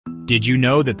Did you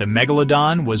know that the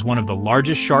Megalodon was one of the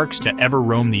largest sharks to ever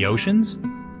roam the oceans?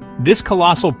 This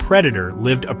colossal predator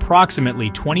lived approximately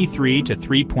 23 to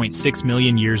 3.6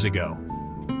 million years ago.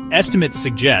 Estimates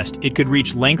suggest it could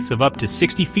reach lengths of up to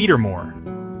 60 feet or more.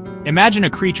 Imagine a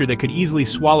creature that could easily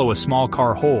swallow a small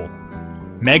car whole.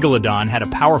 Megalodon had a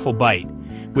powerful bite,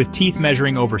 with teeth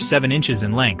measuring over 7 inches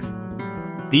in length.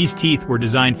 These teeth were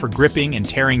designed for gripping and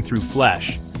tearing through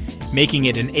flesh, making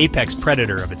it an apex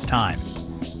predator of its time.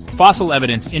 Fossil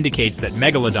evidence indicates that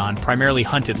Megalodon primarily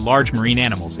hunted large marine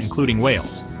animals, including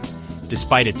whales.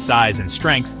 Despite its size and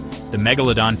strength, the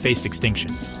Megalodon faced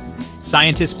extinction.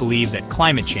 Scientists believe that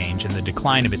climate change and the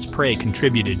decline of its prey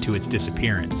contributed to its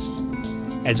disappearance.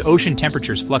 As ocean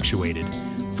temperatures fluctuated,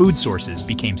 food sources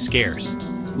became scarce,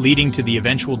 leading to the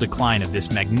eventual decline of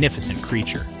this magnificent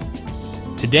creature.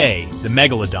 Today, the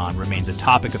Megalodon remains a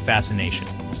topic of fascination.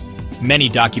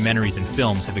 Many documentaries and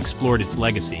films have explored its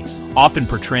legacy, often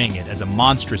portraying it as a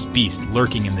monstrous beast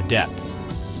lurking in the depths.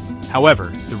 However,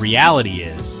 the reality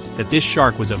is that this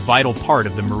shark was a vital part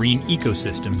of the marine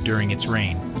ecosystem during its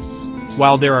reign.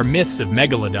 While there are myths of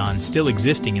Megalodon still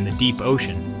existing in the deep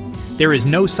ocean, there is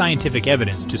no scientific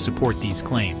evidence to support these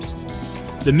claims.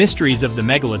 The mysteries of the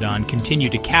Megalodon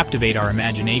continue to captivate our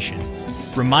imagination,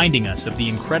 reminding us of the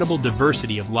incredible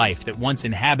diversity of life that once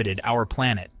inhabited our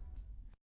planet.